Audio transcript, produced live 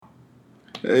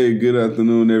Hey, good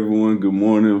afternoon, everyone. Good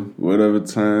morning, whatever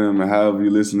time, however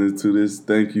you're listening to this.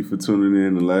 Thank you for tuning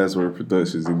in to Last Word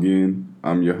Productions again.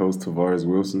 I'm your host, Tavares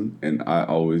Wilson, and I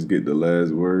always get the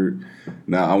last word.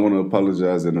 Now, I want to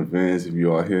apologize in advance if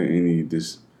you all hear any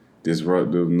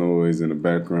disruptive noise in the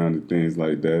background and things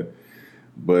like that.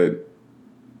 But,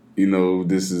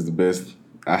 this is the best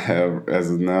I have as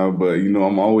of now. But,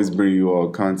 I'm always bringing you all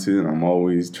content. I'm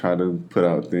always trying to put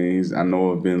out things. I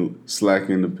know I've been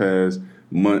slacking the past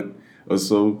month or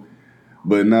so.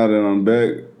 But now that I'm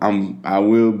back, I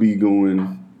will be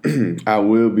going I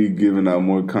will be giving out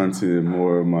more content,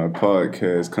 more of my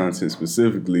podcast content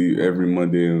specifically every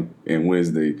Monday and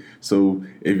Wednesday. So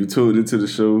if you tuned into the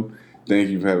show, thank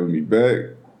you for having me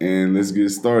back. And let's get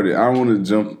started. I want to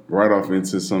jump right off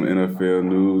into some NFL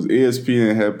news.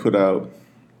 ESPN had put out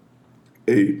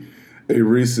a a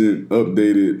recent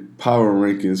updated power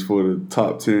rankings for the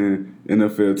top 10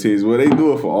 NFL teams. Well, they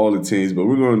do it for all the teams, but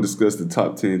we're going to discuss the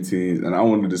top 10 teams, and I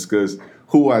want to discuss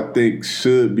who I think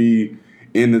should be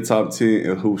in the top 10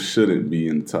 and who shouldn't be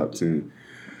in the top 10.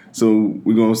 So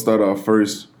we're going to start off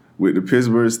first with the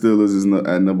Pittsburgh Steelers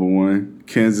at number 1,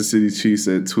 Kansas City Chiefs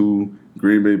at 2,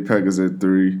 Green Bay Packers at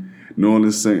 3, New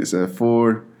Orleans Saints at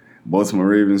 4, Baltimore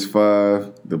Ravens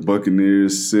 5, the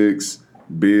Buccaneers 6,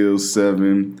 Bills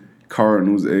 7,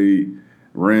 Cardinals 8,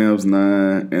 Rams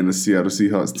 9, and the Seattle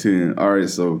Seahawks 10. All right,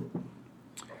 so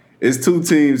it's two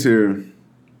teams here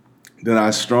that I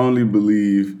strongly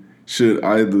believe should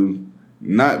either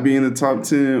not be in the top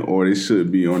 10 or they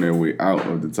should be on their way out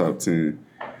of the top 10.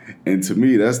 And to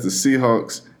me, that's the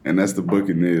Seahawks and that's the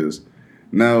Buccaneers.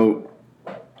 Now,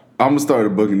 I'm going to start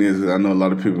with the Buccaneers because I know a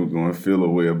lot of people are going to feel a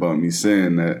way about me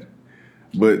saying that.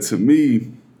 But to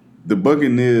me, the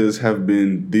Buccaneers have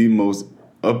been the most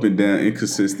up and down,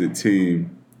 inconsistent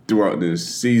team throughout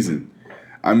this season.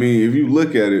 I mean, if you look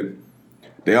at it,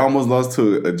 they almost lost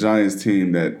to a Giants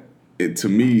team that, to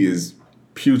me, is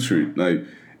putrid. Like,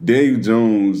 Dave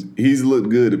Jones, he's looked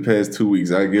good the past 2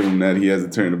 weeks. I give him that. He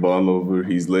hasn't turned the ball over.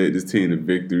 He's led this team to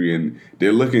victory, and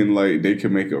they're looking like they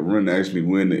can make a run to actually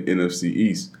win the NFC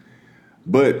East.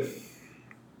 But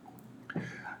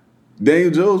Daniel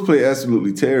Jones played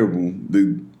absolutely terrible.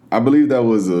 I believe that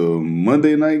was a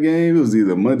Monday night game. It was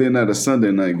either Monday night or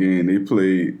Sunday night game. They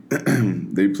played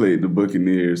they played the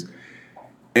Buccaneers.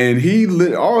 And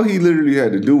all he literally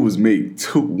had to do was make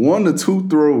one or two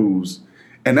throws,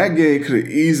 and that game could have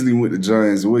easily went the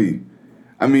Giants' way.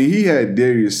 I mean, he had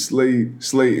Darius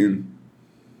Slayton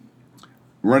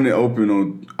running open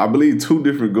on, I believe, two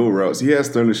different go routes. He had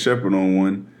Sterling Shepard on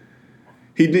one.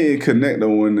 He didn't connect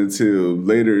on one until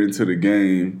later into the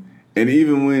game. And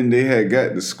even when they had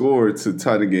got the score to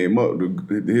tie the game up,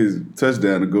 his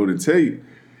touchdown to Golden Tate,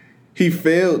 he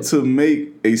failed to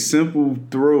make a simple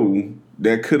throw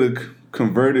that could have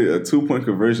converted a 2-point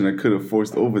conversion that could have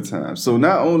forced overtime. So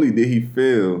not only did he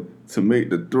fail to make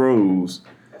the throws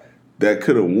that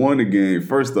could have won the game,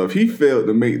 first off, he failed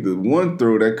to make the one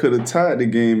throw that could have tied the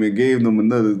game and gave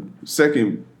them a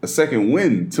second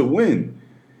win to win.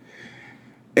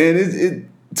 And it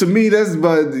to me, that's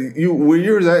when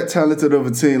you're that talented of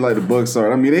a team like the Bucs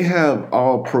are. I mean, they have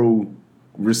all pro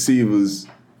receivers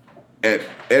at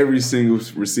every single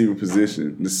receiver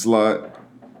position. The slot,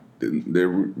 the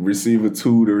receiver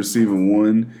 2, the receiver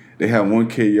 1. They have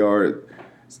 1K yard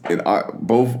in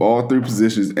all three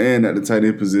positions, and at the tight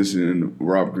end position,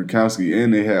 Rob Gronkowski,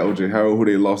 and they had O.J. Howard, who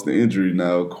they lost the injury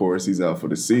now. Of course, he's out for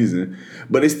the season.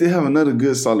 But they still have another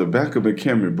good, solid backup in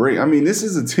Cameron Brate. I mean, this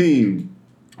is a team,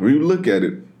 when you look at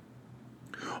it,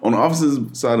 on the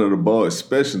offensive side of the ball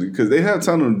especially, because they have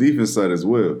talent on the defense side as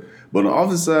well, but on the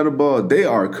offensive side of the ball, they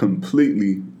are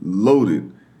completely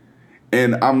loaded.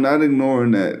 And I'm not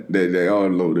ignoring that they are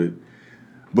loaded,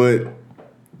 but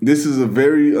this is a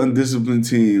very undisciplined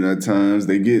team at times.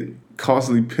 They get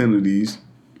costly penalties,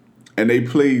 and they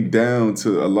play down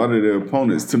to a lot of their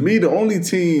opponents. To me, the only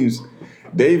teams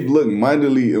they've looked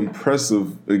mightily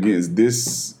impressive against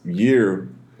this year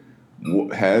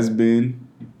has been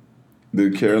the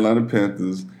Carolina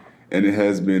Panthers, and it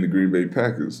has been the Green Bay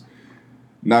Packers.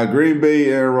 Now, Green Bay,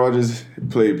 Aaron Rodgers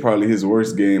played probably his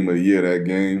worst game of the year that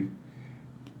game.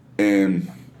 And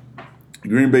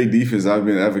Green Bay defense, I've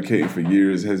been advocating for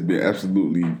years, has been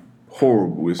absolutely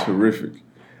horrible. It's horrific.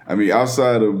 I mean,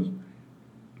 outside of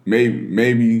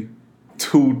maybe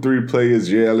 2-3 players,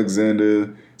 Jay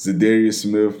Alexander, Zadarius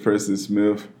Smith, Preston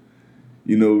Smith,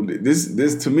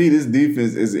 this to me, this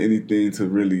defense isn't anything to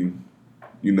really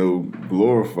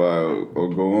glorify or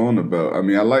go on about. I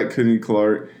mean, I like Kenny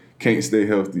Clark, can't stay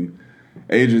healthy.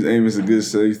 Adrian Amos is a good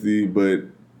safety, but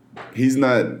he's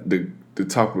not the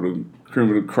top of the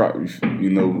cream of the crop,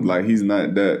 like he's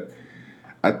not that.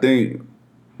 I think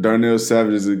Darnell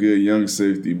Savage is a good young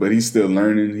safety, but he's still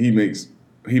learning. He makes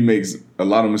a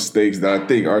lot of mistakes that I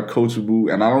think are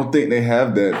coachable, and I don't think they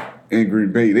have that in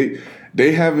Green Bay.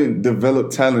 They haven't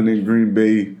developed talent in Green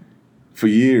Bay for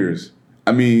years.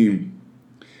 I mean,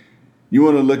 you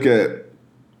want to look at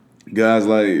guys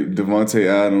like Devontae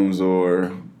Adams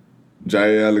or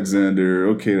Jair Alexander.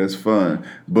 Okay, that's fine,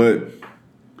 but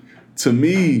to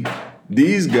me,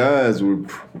 these guys were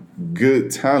good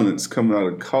talents coming out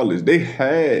of college. They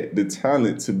had the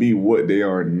talent to be what they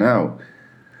are now.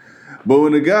 But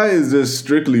when a guy is just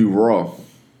strictly raw,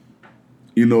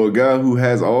 a guy who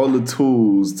has all the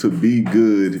tools to be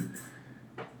good,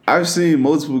 I've seen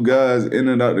multiple guys in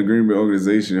and out the Green Bay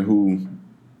organization who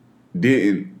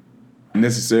didn't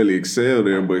necessarily excel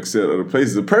there, but excelled other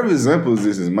places. The perfect example of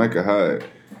this is Micah Hyde.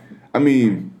 I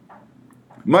mean,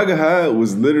 Micah Hyde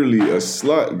was literally a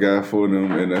slot guy for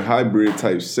them and a hybrid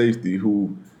type safety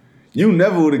who you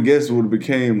never would have guessed would have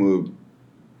became a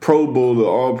Pro Bowl or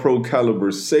All Pro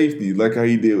caliber safety like how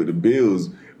he did with the Bills.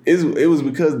 It was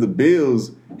because the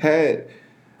Bills had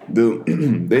the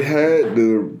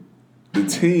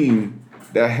team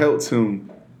that helped him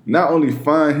not only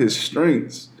find his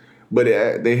strengths, but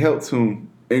they helped him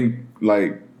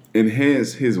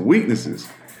enhance his weaknesses.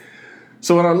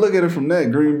 So when I look at it from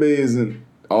that, Green Bay isn't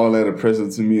all that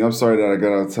impressive to me. I'm sorry that I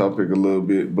got off topic a little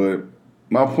bit, but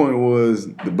my point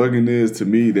was the Buccaneers, to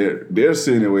me, they're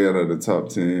sitting their way out of the top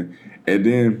 10. And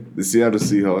then the Seattle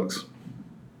Seahawks.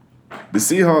 The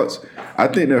Seahawks, I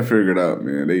think they're figured out,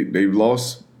 man. They've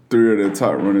lost 3 of their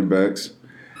top running backs.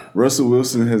 Russell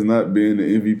Wilson has not been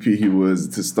the MVP he was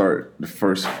to start the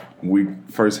first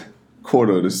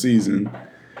quarter of the season.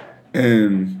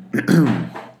 And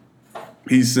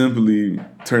he's simply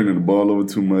turning the ball over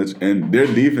too much. And their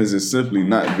defense is simply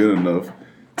not good enough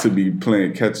to be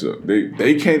playing catch up.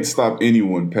 They can't stop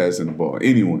anyone passing the ball.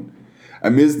 Anyone. I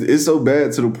mean, it's so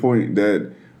bad to the point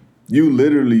that you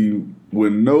literally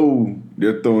would know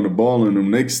they're throwing the ball in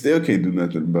them. They still can't do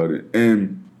nothing about it.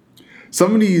 And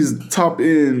some of these top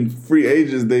end free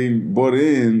agents they brought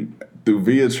in through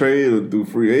via trade or through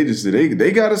free agency,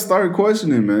 they got to start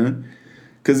questioning, man,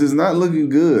 because it's not looking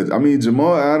good. I mean,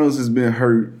 Jamal Adams has been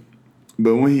hurt.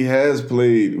 But when he has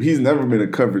played, he's never been a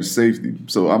coverage safety.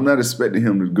 So I'm not expecting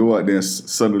him to go out there and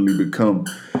suddenly become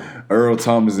Earl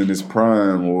Thomas in his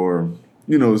prime or,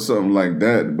 something like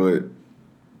that. But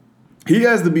he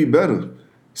has to be better.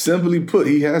 Simply put,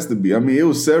 he has to be. I mean, it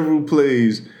was several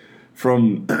plays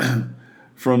from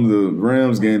the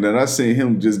Rams game that I seen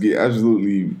him just get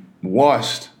absolutely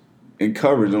washed in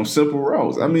coverage on simple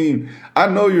routes. I mean, I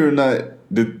know you're not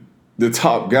the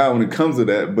top guy when it comes to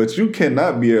that, but you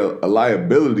cannot be a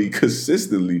liability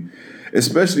consistently,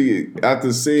 especially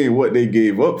after seeing what they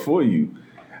gave up for you.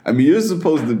 I mean, you're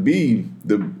supposed to be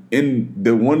the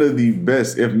one of the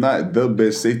best, if not the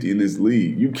best safety in this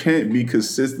league. You can't be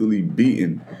consistently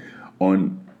beaten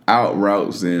on out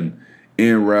routes and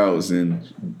in routes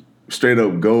and straight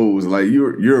up goals. Like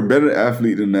you're a better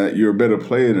athlete than that. You're a better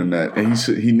player than that, and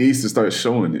he needs to start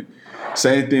showing it.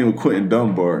 Same thing with Quentin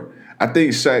Dunbar. I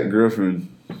think Shaquille Griffin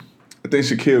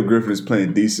is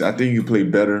playing decent. I think he can play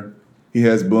better. He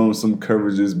has blown some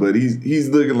coverages, but he's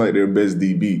looking like their best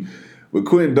DB. But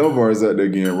Quentin Dunbar is out there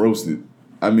getting roasted.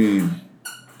 I mean,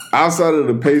 outside of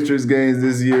the Patriots games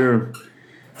this year,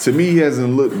 to me, he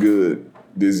hasn't looked good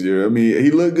this year. I mean,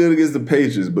 he looked good against the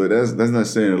Patriots, but that's not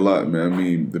saying a lot, man. I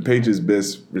mean, the Patriots'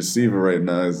 best receiver right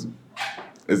now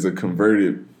is a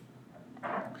converted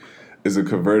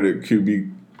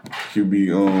QB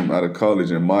out of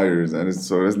college in Myers, and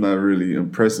so that's not really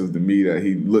impressive to me that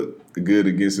he looked good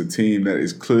against a team that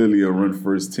is clearly a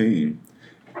run-first team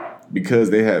because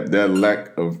they have that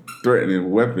lack of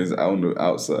threatening weapons out on the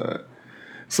outside.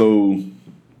 So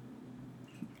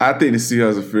I think the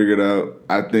Seahawks are figured out.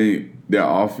 I think their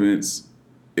offense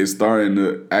is starting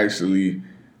to actually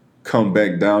come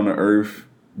back down to earth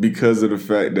because of the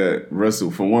fact that Russell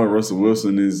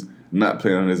Wilson is not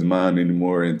playing on his mind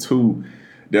anymore, and 2,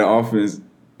 their offense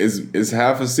is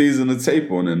half a season of tape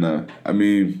on it now. I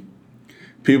mean,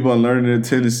 people are learning their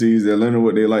tendencies. They're learning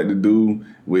what they like to do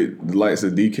with the likes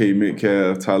of DK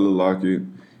Metcalf, Tyler Lockett,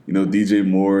 DJ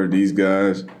Moore, these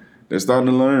guys. They're starting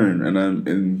to learn.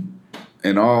 And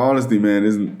in all honesty, man,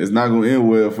 it's not going to end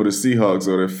well for the Seahawks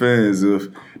or their fans if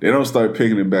they don't start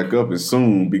picking it back up as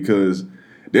soon because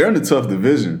they're in a tough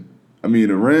division. I mean,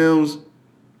 the Rams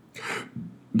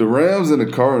and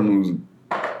the Cardinals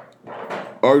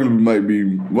arguably might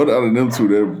be one out of them two.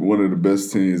 They're one of the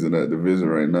best teams in that division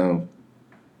right now.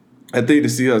 I think the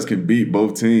Seahawks can beat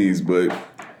both teams, but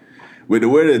with the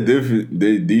way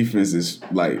their defense is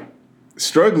like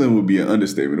struggling would be an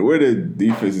understatement. The way their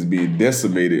defense is being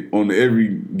decimated on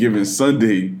every given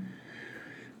Sunday,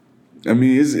 I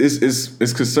mean,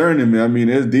 it's concerning me. I mean,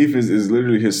 their defense is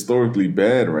literally historically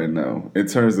bad right now in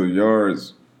terms of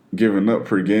yards given up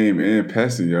per game and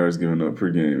passing yards given up per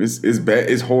game. It's bad.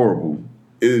 It's horrible.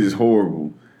 It is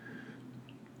horrible.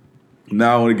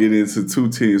 Now I want to get into two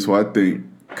teams who I think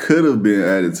could have been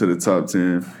added to the top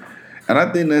 10. And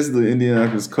I think that's the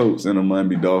Indianapolis Colts and the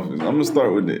Miami Dolphins. I'm gonna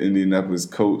start with the Indianapolis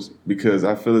Colts because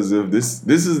I feel as if this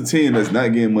is a team that's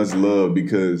not getting much love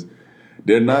because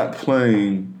they're not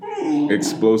playing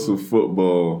explosive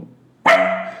football.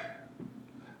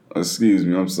 Excuse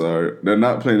me, I'm sorry. They're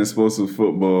not playing explosive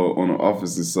football on the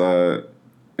offensive side,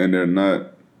 and they're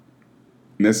not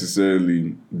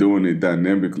necessarily doing it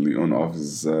dynamically on the offensive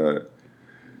side.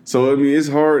 So I mean, it's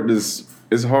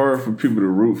hard for people to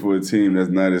root for a team that's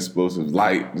not explosive,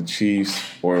 like the Chiefs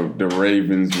or the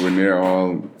Ravens when they're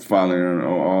all firing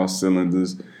on all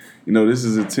cylinders. You know, this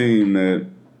is a team that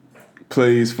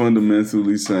plays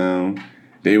fundamentally sound.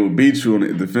 They will beat you on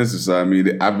the defensive side. I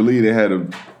mean, I believe they had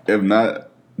if not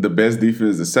the best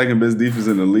defense, the second best defense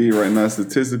in the league right now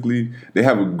statistically. They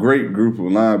have a great group of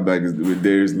linebackers with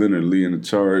Darius Leonard leading the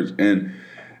charge, and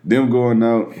them going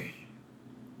out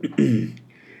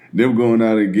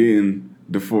and getting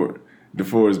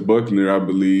DeForest Buckner, I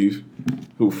believe,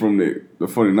 who from the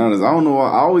 49ers. I don't know.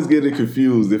 I always get it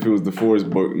confused if it was DeForest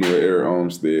Buckner or Eric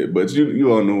Armstead, but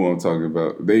you all know who I'm talking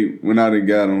about. They went out and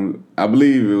got him. I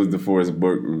believe it was DeForest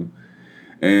Buckner,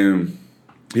 and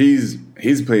he's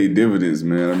paid dividends,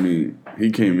 man. I mean,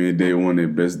 he came in day one, their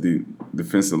best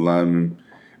defensive lineman,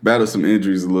 battled some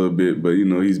injuries a little bit, but you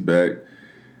know he's back.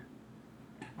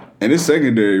 And his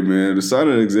secondary, man, the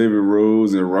signing of Xavier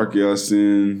Rhodes and Rocky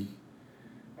Ya-Sin,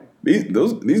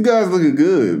 these guys looking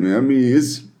good, man. I mean,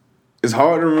 it's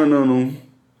hard to run on them.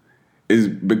 It's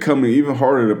becoming even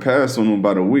harder to pass on them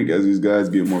by the week as these guys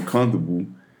get more comfortable.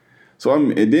 So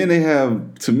and then they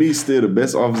have, to me, still the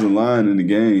best offensive line in the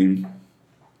game.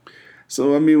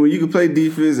 So I mean, when you can play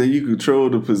defense and you control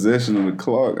the possession of the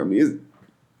clock, I mean,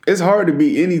 it's hard to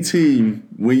beat any team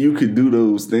when you could do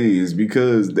those things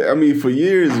because, I mean, for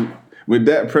years with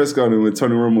Dak Prescott and when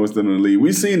Tony Romo was still in the league,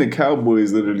 we've seen the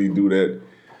Cowboys literally do that.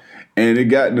 And it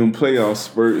got them playoff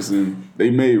spurts and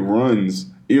they made runs,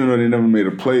 even though they never made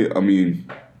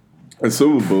a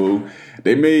Super Bowl.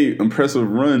 They made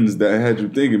impressive runs that had you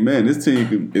thinking, man, this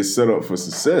team is set up for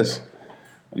success.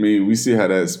 I mean, we see how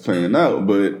that's playing out,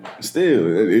 but still,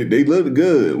 they look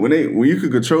good. When you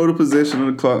can control the possession of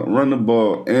the clock, run the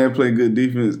ball, and play good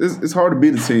defense, it's hard to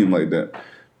beat a team like that.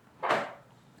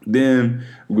 Then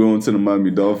we're going to the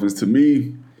Miami Dolphins. To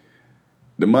me,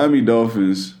 the Miami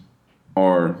Dolphins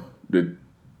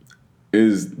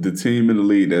is the team in the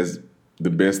league that's the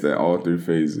best at all three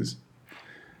phases.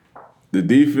 The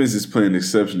defense is playing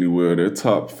exceptionally well. They're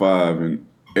top 5 in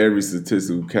every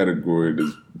statistical category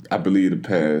I believe the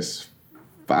past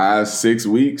 5-6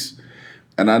 weeks.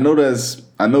 And I know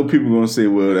people are gonna say,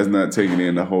 well, that's not taking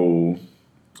in the whole,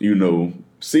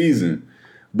 season.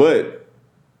 But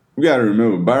we gotta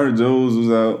remember Byron Jones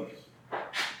was out.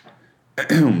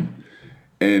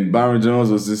 And Byron Jones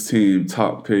was this team's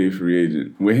top paid free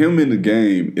agent. With him in the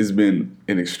game, it's been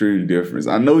an extreme difference.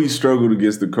 I know he struggled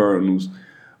against the Cardinals,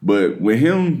 but with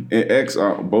him and X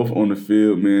are both on the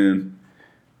field, man,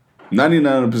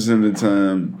 99% of the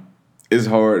time, it's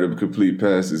hard to complete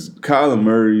passes. Kyler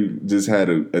Murray just had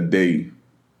a day,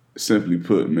 simply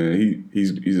put, man.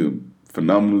 He's a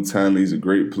phenomenal talent. He's a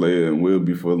great player and will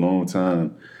be for a long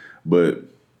time. But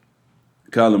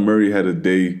Kyler Murray had a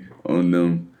day on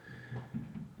them.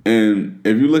 And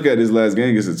if you look at this last game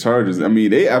against the Chargers, I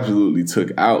mean, they absolutely took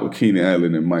out Keenan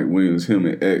Allen and Mike Williams, him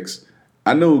and X.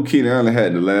 I know Keenan Allen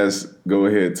had the last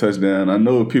go-ahead touchdown. I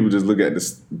know if people just look at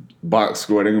the box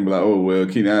score, they're going to be like, oh, well,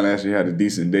 Keenan Allen actually had a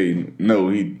decent day. No,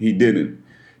 he didn't.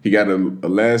 He got a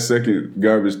last-second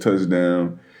garbage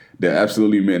touchdown that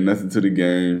absolutely meant nothing to the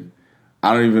game.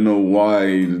 I don't even know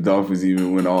why the Dolphins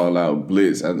even went all-out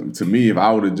blitz. To me, if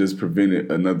I would have just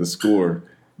prevented another score.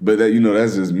 But,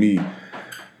 that's just me.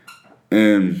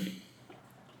 And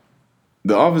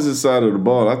the offensive side of the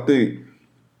ball, I think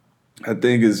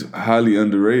is highly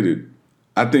underrated.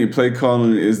 I think play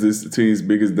calling is this team's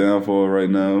biggest downfall right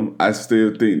now. I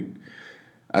still think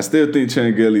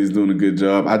Chan Gailey is doing a good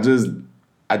job. I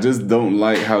just don't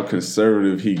like how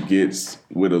conservative he gets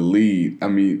with a lead. I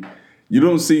mean, you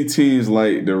don't see teams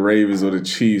like the Ravens or the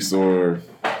Chiefs or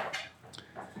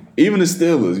even the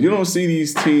Steelers. You don't see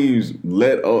these teams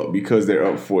let up because they're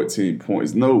up 14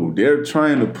 points. No, they're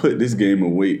trying to put this game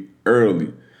away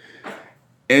early.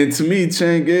 And to me,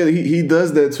 Chan Gailey, he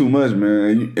does that too much,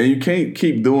 man. And you can't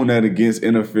keep doing that against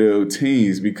NFL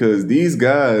teams because these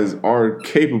guys are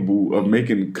capable of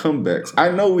making comebacks. I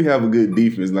know we have a good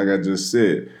defense, like I just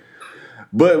said.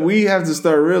 But we have to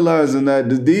start realizing that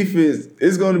the defense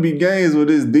is going to be games where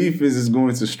this defense is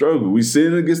going to struggle. We see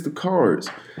it against the Cards.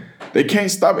 They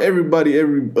can't stop everybody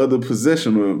every other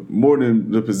possession or more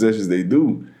than the possessions they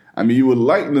do. I mean, you would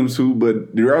like them to,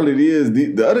 but the reality is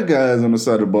the other guys on the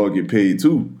side of the ball get paid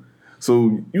too.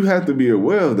 So you have to be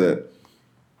aware of that.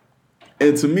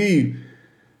 And to me,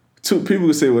 people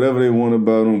can say whatever they want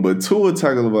about him, but Tua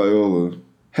Tagovailoa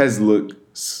has looked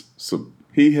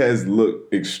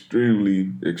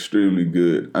extremely, extremely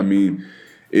good. I mean,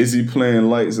 is he playing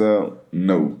lights out?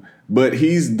 No. But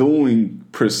he's doing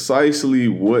precisely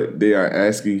what they are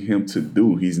asking him to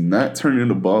do. He's not turning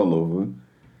the ball over.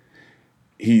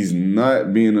 He's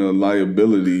not being a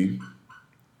liability.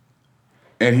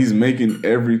 And he's making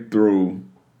every throw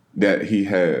that he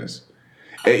has.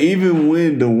 And even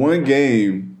when the one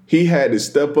game he had to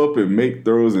step up and make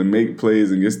throws and make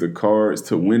plays against the Cards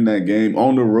to win that game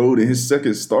on the road in his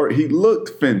second start, he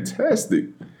looked fantastic.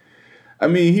 I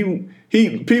mean,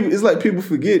 people. It's like people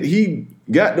forget he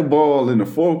got the ball in the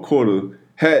fourth quarter,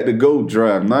 had to go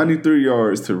drive 93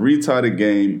 yards to retie the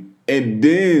game, and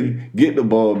then get the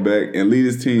ball back and lead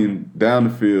his team down the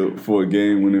field for a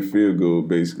game-winning field goal,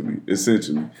 basically,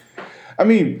 essentially. I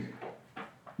mean,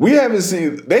 we haven't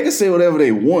seen – they can say whatever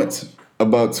they want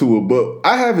about Tua, but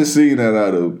I haven't seen that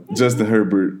out of Justin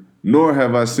Herbert, nor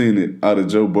have I seen it out of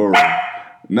Joe Burrow,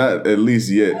 not at least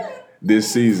yet this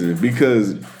season,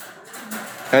 because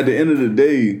at the end of the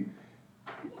day,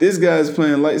 this guy's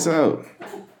playing lights out.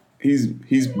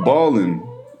 He's balling.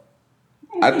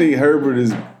 I think Herbert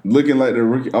is looking like the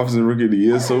offensive rookie of the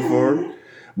year so far.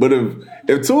 But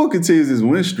if Tua continues his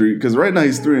win streak, because right now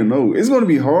he's 3-0, it's going to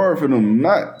be hard for them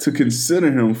not to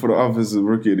consider him for the offensive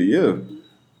rookie of the year.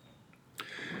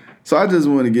 So I just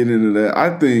want to get into that.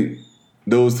 I think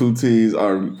those two teams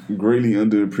are greatly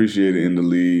underappreciated in the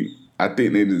league. I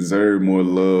think they deserve more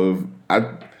love.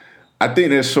 I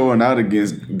think they're showing out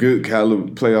against good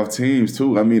caliber playoff teams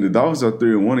too. I mean, the Dolphins are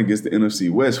 3-1 against the NFC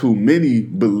West, who many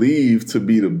believe to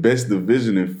be the best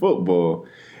division in football.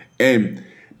 And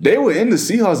they were in the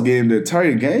Seahawks game the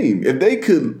entire game.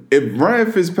 If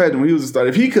Ryan Fitzpatrick, when he was a starter,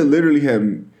 if he could literally have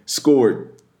scored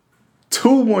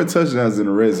 2 more touchdowns in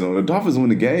the red zone, the Dolphins win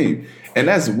the game. And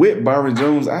that's with Byron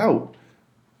Jones out.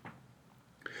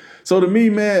 So to me,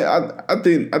 man, I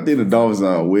think the Dolphins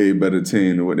are a way better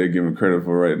team than what they're giving credit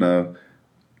for right now.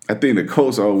 I think the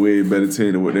Colts are a way better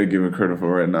team than what they're giving credit for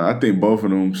right now. I think both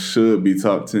of them should be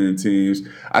top 10 teams.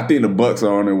 I think the Bucs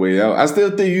are on their way out. I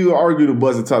still think you can argue the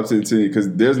Bucs are top 10 team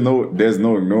because there's no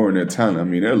ignoring their talent. I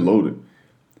mean, they're loaded.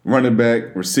 Running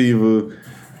back, receiver.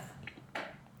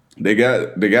 They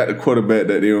got the quarterback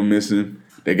that they were missing.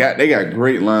 They got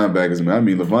great linebackers, man. I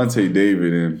mean, Levante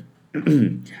David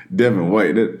and Devin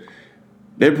White.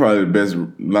 They're probably the best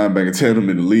linebacker tandem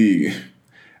in the league.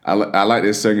 I like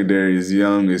their secondary. It's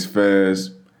young, it's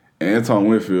fast. And Anton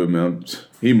Winfield, man,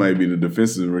 he might be the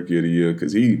defensive rookie of the year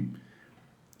because he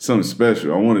something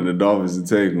special. I wanted the Dolphins to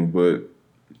take him, but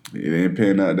it ain't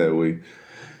panning out that way.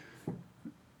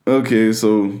 Okay,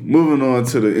 so moving on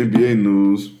to the NBA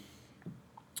news.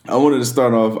 I wanted to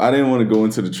start off. I didn't want to go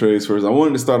into the trades first. I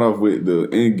wanted to start off with the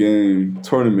in-game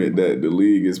tournament that the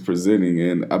league is presenting,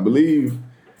 and I believe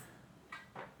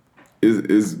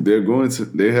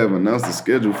they have announced the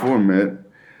schedule format.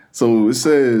 So it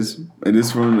says, and this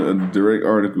is from a direct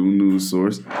article news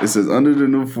source. It says under the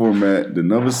new format, the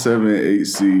number 7 and 8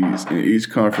 seeds in each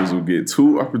conference will get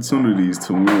 2 opportunities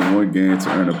to win 1 game to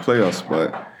earn a playoff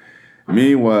spot.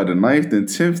 Meanwhile, the 9th and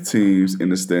 10th teams in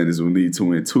the standings will need to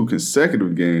win 2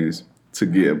 consecutive games to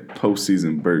get a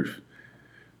postseason berth.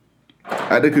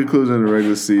 At the conclusion of the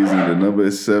regular season, the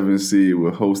number 7 seed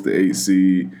will host the 8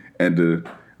 seed, and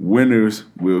the winners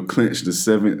will clinch the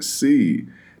 7th seed.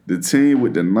 The team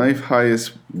with the 9th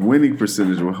highest winning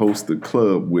percentage will host the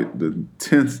club with the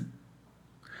 10th.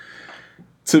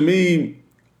 To me,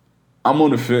 I'm on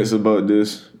the fence about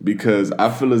this because I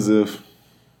feel as if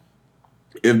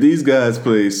these guys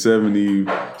play 70,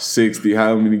 60,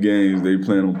 how many games they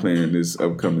plan on playing this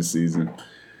upcoming season,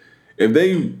 if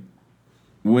they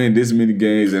win this many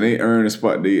games and they earn the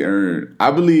spot they earn,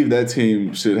 I believe that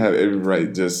team should have every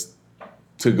right just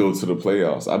to go to the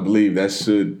playoffs. I believe that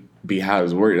should be how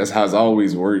it's worked. That's how it's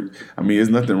always worked. I mean, there's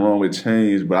nothing wrong with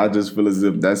change, but I just feel as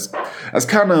if that's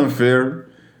kind of unfair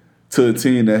to a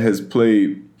team that has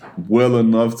played well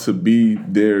enough to be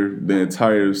there the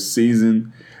entire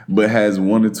season, but has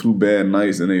 1 or 2 bad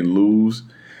nights and they lose.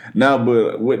 Now,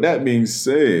 but with that being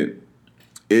said,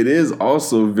 it is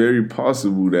also very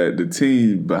possible that the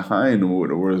team behind them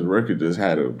with the worst record just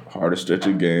had a harder stretch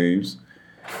of games.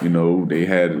 You know, they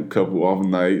had a couple off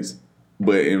nights,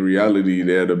 but in reality,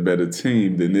 they're the better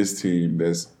team than this team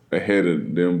that's ahead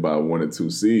of them by 1 or 2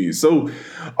 seeds. So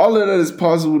all of that is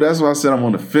possible. That's why I said I'm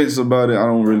on the fence about it. I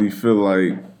don't really feel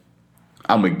like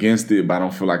I'm against it, but I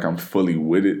don't feel like I'm fully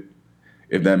with it,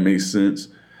 if that makes sense.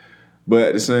 But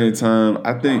at the same time,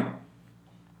 I think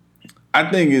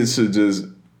it should just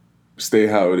stay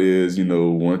how it is,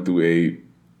 1 through 8.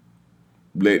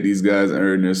 Let these guys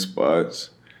earn their spots.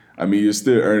 I mean, you're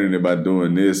still earning it by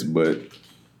doing this, but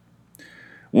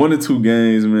 1 or 2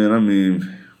 games, man, I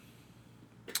mean,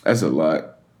 that's a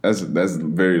lot. That's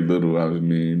very little, I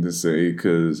mean, to say,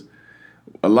 because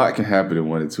a lot can happen in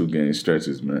 1 or 2 game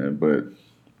stretches, man. But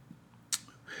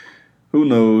who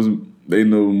knows? They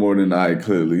know more than I,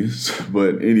 clearly.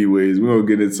 But anyways, we're going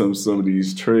to get into some of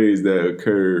these trades that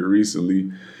occurred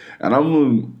recently. And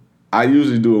I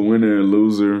usually do a winner and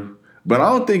loser, but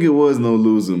I don't think it was no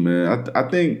loser, man. I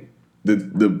think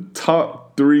the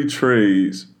top 3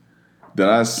 trades that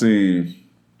I seen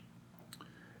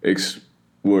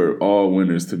were all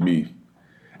winners to me.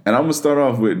 And I'm going to start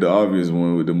off with the obvious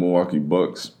one with the Milwaukee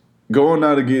Bucks. Going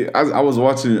out again, I was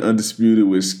watching Undisputed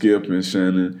with Skip and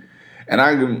Shannon, and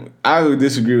I would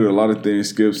disagree with a lot of things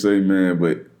Skip say, man,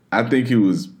 but I think he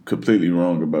was completely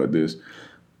wrong about this.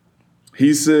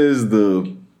 He says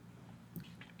the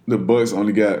Bucks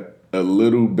only got a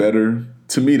little better.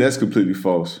 To me, that's completely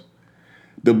false.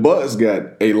 The Bucks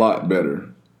got a lot better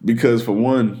because, for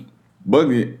one,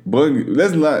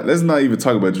 let's not even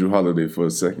talk about Drew Holiday for a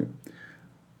second.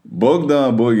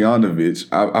 Bogdan Bogdanovic,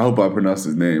 I hope I pronounced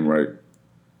his name right,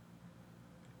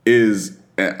 is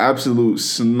an absolute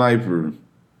sniper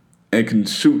and can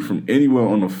shoot from anywhere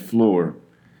on the floor.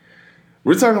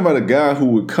 We're talking about a guy who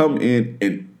would come in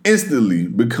and instantly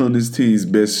become this team's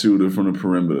best shooter from the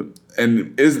perimeter.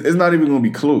 And it's not even going to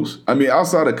be close. I mean,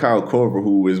 outside of Kyle Korver,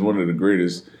 who is one of the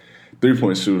greatest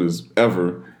three-point shooters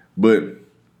ever, but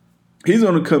he's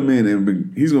going to come in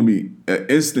and he's going to be an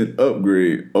instant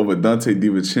upgrade over Dante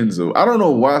DiVincenzo. I don't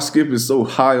know why Skip is so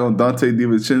high on Dante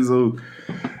DiVincenzo,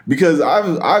 because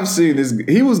I've seen this.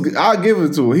 I'll give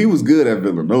it to him. He was good at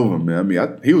Villanova, man. I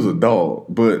mean, he was a dog,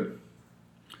 but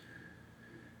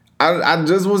I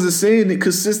just wasn't seeing it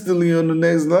consistently on the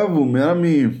next level, man. I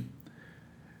mean,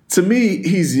 to me,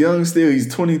 he's young still.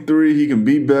 He's 23. He can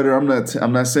be better. I'm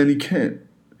not saying he can't.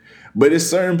 But it's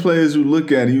certain players you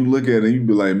look at and you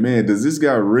be like, man, does this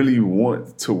guy really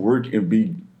want to work and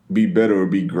be better or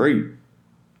be great?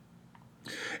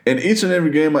 And each and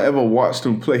every game I ever watched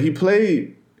him play, he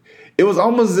played, it was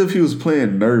almost as if he was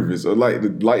playing nervous or like the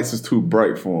lights is too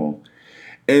bright for him.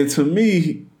 And to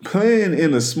me, playing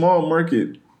in a small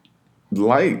market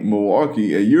like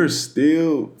Milwaukee, and you're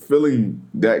still feeling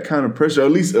that kind of pressure, or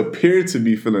at least appear to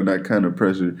be feeling that kind of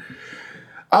pressure,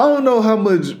 I don't know how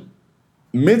much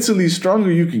mentally stronger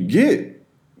you can get.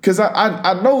 Because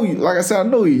I know, like I said, I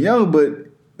know he's young, but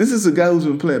this is a guy who's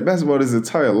been playing basketball his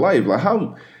entire life. Like,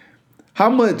 how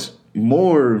much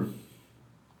more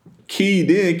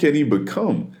keyed in can he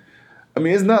become? I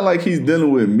mean, it's not like he's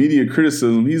dealing with media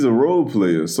criticism. He's a role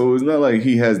player, so it's not like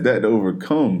he has that to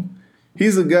overcome.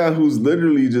 He's a guy who's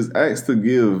literally just asked to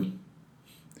give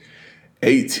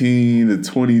 18 to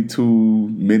 22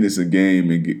 minutes a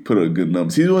game and put up good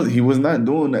numbers. He was not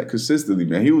doing that consistently,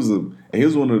 man. He was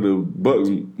one of the Bucks'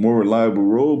 more reliable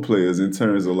role players in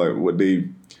terms of like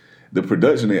the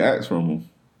production they asked from him.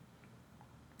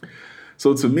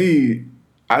 So to me,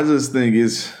 I just think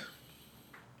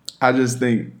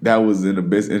that was in the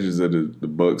best interest of the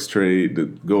Bucks trade to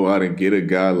go out and get a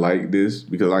guy like this,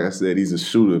 because like I said, he's a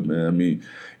shooter, man. I mean,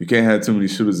 you can't have too many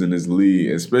shooters in this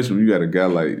league, especially when you got a guy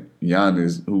like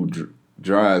Giannis who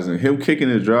drives, and him kicking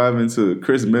his drive into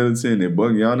Chris Middleton and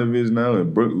Bogdanovic now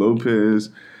and Brook Lopez.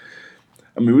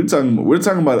 I mean, we're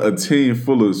talking about a team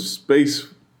full of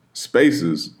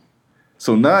spaces.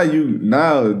 So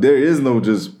now there is no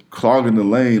just clogging the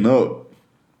lane up.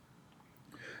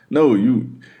 No,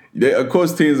 of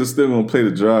course, teams are still going to play the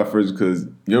drive first because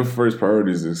your first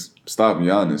priority is to stop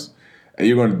Giannis, and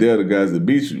you're going to dare the guys to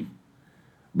beat you.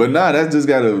 But now that just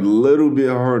got a little bit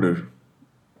harder.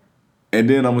 And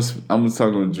then I'm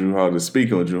talking to Drew Holiday.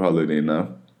 Speaking on Drew Holiday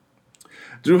now.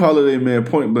 Drew Holiday, man,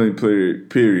 point blank player,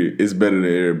 period, is better than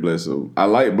Eric Bledsoe. I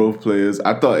like both players.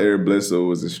 I thought Eric Bledsoe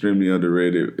was extremely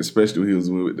underrated, especially when he was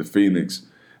with the Phoenix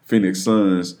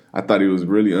Suns. I thought he was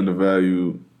really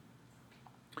undervalued.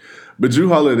 But Drew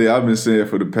Holiday, I've been saying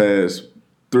for the past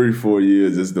 3-4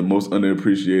 years, is the most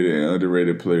underappreciated and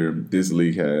underrated player this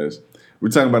league has. We're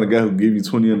talking about a guy who give you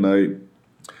 20 a night,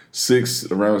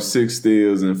 around 6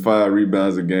 steals and 5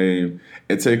 rebounds a game,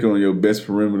 and take on your best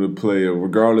perimeter player,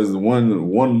 regardless of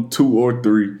one, 2, or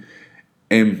 3,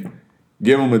 and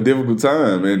give them a difficult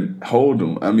time and hold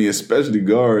them. I mean, especially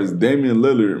guards. Damian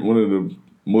Lillard, one of the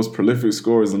most prolific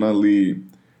scorers in our league,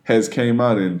 has came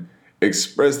out and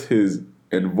expressed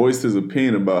and voiced his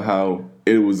opinion about how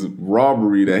it was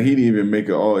robbery that he didn't even make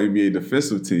an All-NBA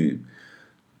defensive team.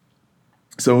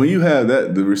 So when you have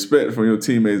the respect from your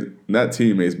teammates, not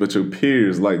teammates, but your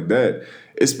peers like that,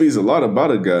 it speaks a lot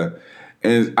about a guy.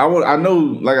 And I know,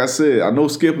 like I said, I know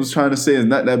Skip was trying to say it's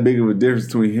not that big of a difference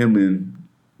between him and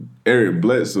Eric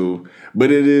Bledsoe,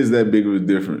 but it is that big of a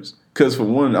difference. Because for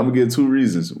one, I'm going to give 2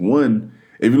 reasons. One,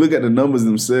 if you look at the numbers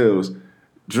themselves,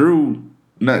 Drew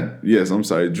gives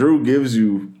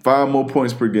you 5 more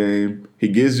points per game. He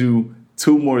gives you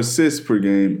 2 more assists per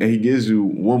game, and he gives you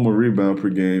 1 more rebound per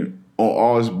game on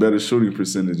all better shooting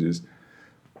percentages.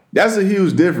 That's a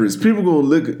huge difference. People going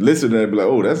to listen to that and be like,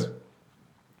 oh,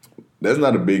 that's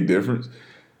not a big difference.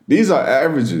 These are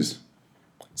averages.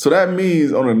 So that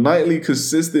means on a nightly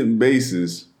consistent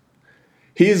basis,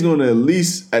 he's going to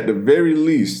at the very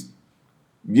least,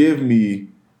 give me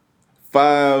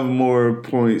 5 more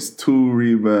points,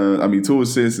 2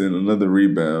 assists, and another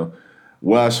rebound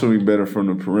while shooting better from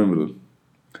the perimeter.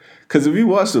 Because if you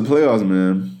watch the playoffs,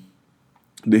 man,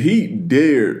 the Heat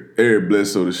dared Eric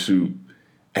Bledsoe to shoot,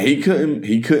 and he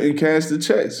couldn't cash the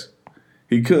checks.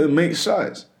 He couldn't make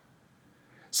shots.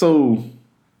 So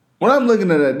when I'm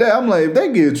looking at that, I'm like, if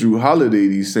they give Drew Holiday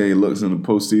these same looks in the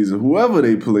postseason, whoever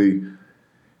they play,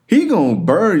 he gonna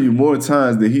burn you more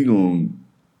times than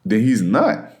he's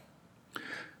not.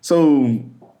 So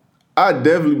I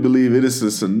definitely believe it is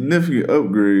a significant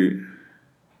upgrade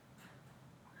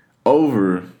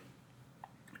over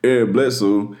Eric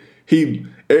Bledsoe.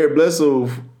 Eric Bledsoe,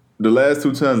 the last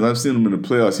 2 times I've seen him in the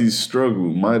playoffs, he's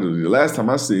struggled mightily. The last time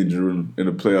I seen Drew in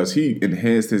the playoffs, he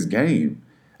enhanced his game.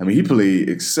 I mean, he played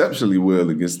exceptionally well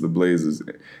against the Blazers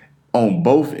on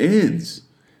both ends.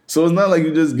 So it's not like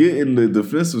you're just getting the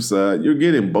defensive side. You're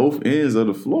getting both ends of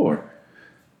the floor.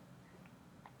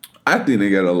 I think they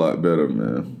got a lot better,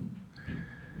 man.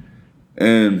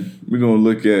 And we're going to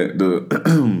look at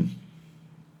the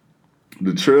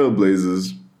the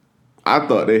Trailblazers. I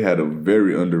thought they had a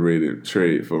very underrated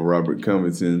trade for Robert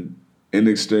Covington. In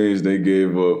exchange, they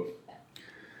gave up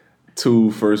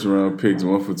 2 first-round picks,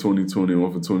 one for 2020,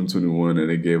 one for 2021, and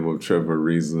they gave up Trevor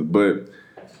Ariza. But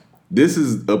this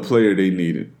is a player they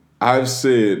needed. I've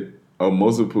said on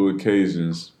multiple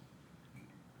occasions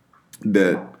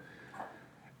that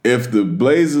if the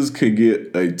Blazers could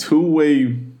get a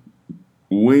 2-way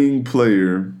wing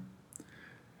player,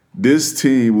 this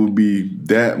team will be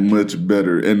that much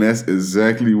better. And that's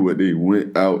exactly what they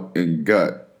went out and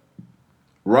got.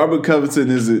 Robert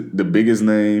Covington isn't the biggest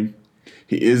name.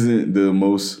 He isn't the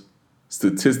most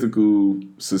statistical,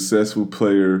 successful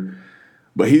player.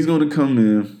 But he's going to come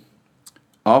in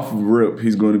off of rip.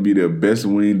 He's going to be their best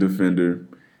wing defender.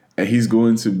 And he's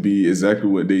going to be exactly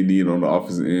what they need on the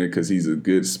offensive end because he's a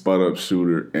good spot-up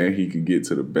shooter and he can get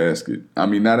to the basket. I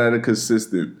mean, not at a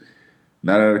consistent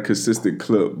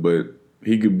clip, but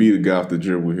he could be the guy off the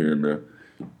dribble here and there.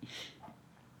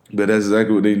 But that's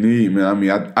exactly what they need, man. I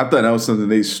mean, I thought that was something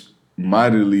they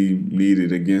mightily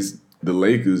needed against the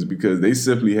Lakers because they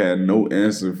simply had no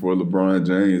answer for LeBron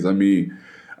James. I mean,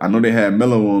 I know they had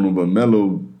Melo on him, but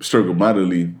Melo struggled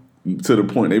mightily to the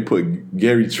point they put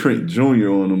Gary Trent Jr.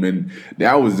 on him, and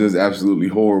that was just absolutely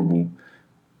horrible.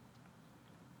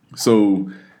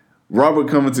 So Robert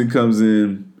Covington comes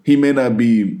in. He may not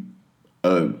be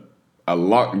a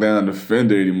lockdown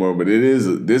defender anymore, but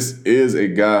this is a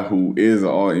guy who is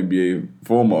an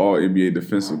former All-NBA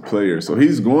defensive player. So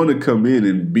he's going to come in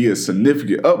and be a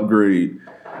significant upgrade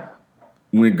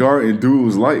when guarding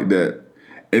dudes like that.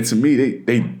 And to me,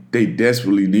 they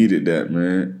desperately needed that,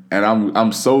 man. And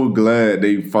I'm so glad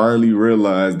they finally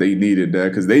realized they needed that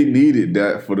because they needed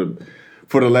that for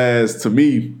the last, to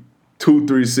me,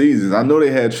 2-3 seasons. I know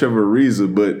they had Trevor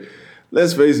Ariza, but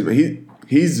let's face it,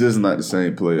 he's just not the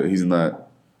same player. He's not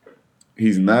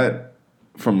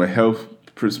from a health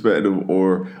perspective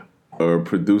or a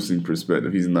producing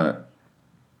perspective. He's not.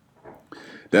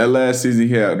 That last season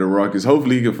he had the Rockets,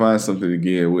 hopefully he can find something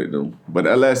again with them. But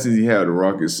that last season he had the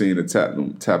Rockets seeing to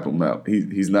tap him out.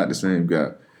 He's not the same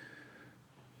guy.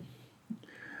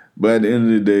 But at the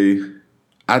end of the day,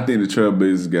 I think the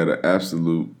Trailblazers got an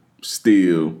absolute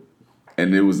steal.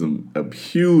 And there was a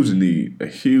huge need,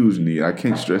 I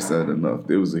can't stress that enough.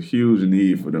 There was a huge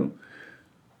need for them.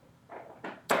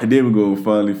 And then we're going to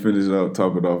finally finish out,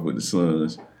 top it off with the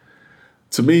Suns.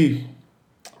 To me,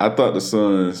 I thought the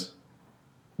Suns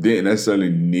didn't necessarily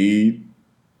need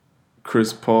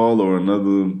Chris Paul or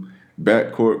another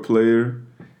backcourt player.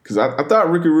 Because I think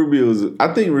Ricky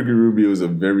Rubio is a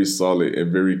very solid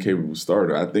and very capable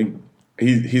starter. I think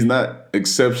he's not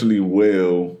exceptionally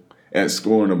well at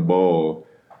scoring the ball,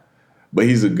 but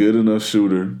he's a good enough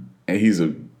shooter, and he's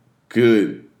a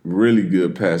good, really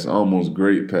good passer, almost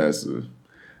great passer.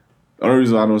 The only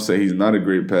reason I don't say he's not a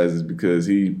great passer is because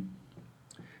he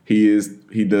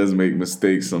does make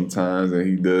mistakes sometimes, and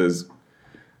he does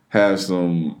have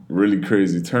some really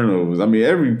crazy turnovers. I mean,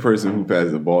 every person who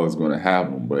passes the ball is going to have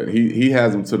them, but he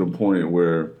has them to the point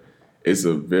where it's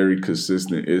a very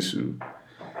consistent issue.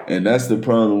 And that's the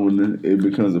problem when it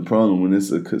becomes a problem, when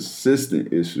it's a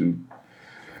consistent issue.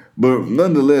 But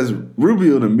nonetheless,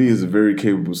 Rubio to me is a very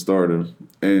capable starter.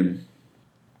 And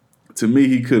to me,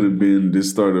 he could have been this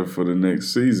starter for the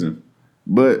next season.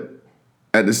 But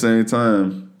at the same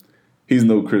time, he's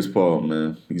no Chris Paul,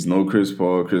 man. He's no Chris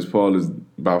Paul. Chris Paul is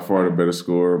by far the better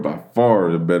scorer, by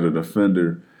far the better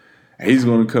defender. He's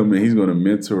going to come in, he's going to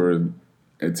mentor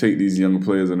and take these young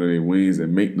players under their wings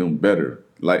and make them better.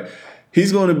 Like,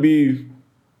 he's going to be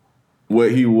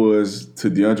what he was to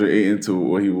DeAndre Ayton to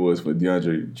what he was for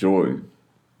DeAndre Jordan.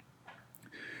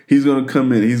 He's going to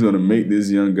come in, he's going to make this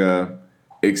young guy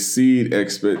exceed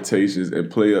expectations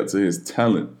and play up to his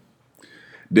talent.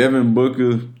 Devin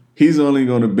Booker, he's only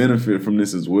going to benefit from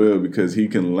this as well because he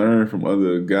can learn from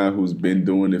other guy who's been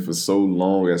doing it for so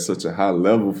long at such a high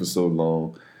level for so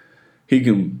long. He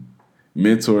can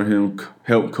mentor him,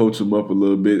 help coach him up a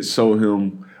little bit, show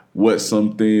him what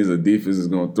some things a defense is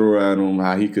going to throw at him,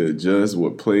 how he could adjust,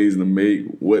 what plays to make,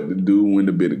 what to do, when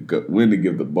to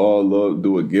give the ball up,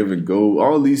 do a give and go,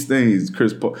 all these things.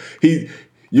 Chris Paul, you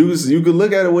could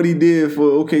look at it what he did for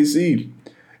OKC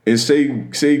and Shai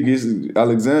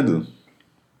Alexander.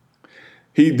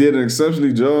 He did an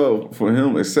exceptional job for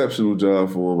him.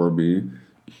 I mean,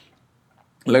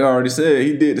 like I already said,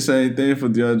 he did the same thing for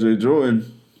DeAndre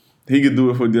Jordan. He could do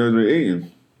it for DeAndre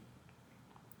Ayton.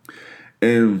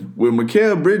 And with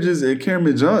Mikal Bridges and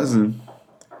Cameron Johnson,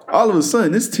 all of a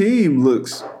sudden this team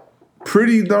looks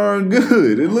pretty darn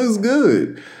good. It looks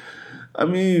good. I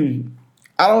mean,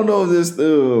 I don't know if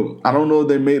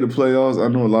they made the playoffs. I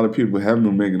know a lot of people have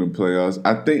them making the playoffs.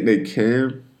 I think they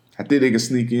can. I think they can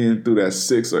sneak in through that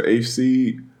 6th or 8th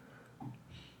seed.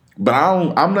 But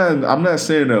I'm not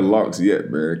saying they're locks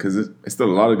yet, man, because it's still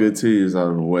a lot of good teams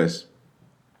out in the West.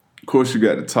 Of course, you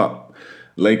got the top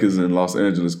Lakers and Los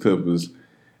Angeles Clippers.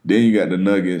 Then you got the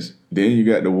Nuggets. Then you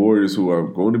got the Warriors, who are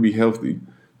going to be healthy.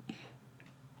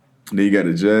 Then you got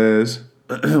the Jazz.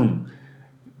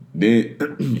 Then,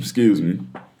 excuse me.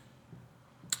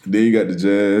 Then you got the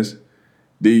Jazz.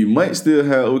 Then you might still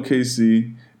have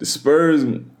OKC. The Spurs,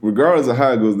 regardless of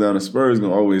how it goes down, the Spurs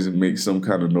going to always make some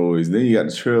kind of noise. Then you got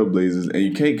the Trailblazers, and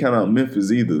you can't count out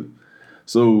Memphis either.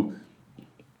 So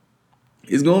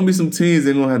it's going to be some teams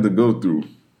they're going to have to go through.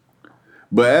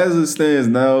 But as it stands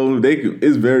now,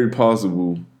 it's very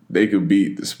possible they could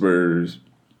beat the Spurs.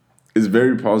 It's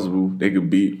very possible they could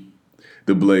beat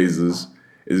the Blazers.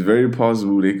 It's very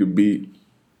possible they could beat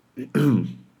they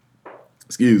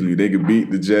could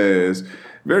beat the Jazz.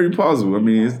 Very possible. I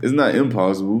mean, it's not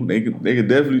impossible. They could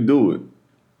definitely do it.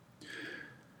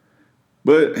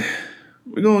 But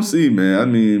we're going to see, man. I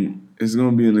mean, it's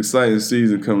going to be an exciting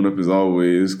season coming up as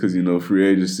always because, free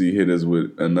agency hit us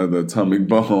with another atomic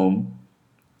bomb.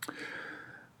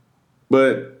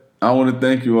 But I want to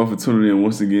thank you all for tuning in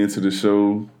once again to the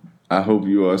show. I hope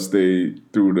you all stayed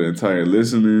through the entire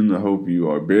listening. I hope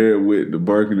you are bear with the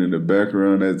barking in the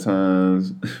background at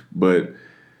times. But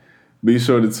be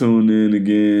sure to tune in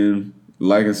again.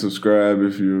 Like and subscribe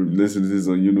if you're listening to this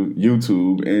on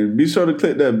YouTube. And be sure to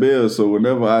click that bell so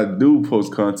whenever I do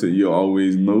post content, you'll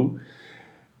always know.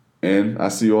 And I'll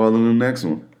see you all in the next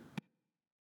one.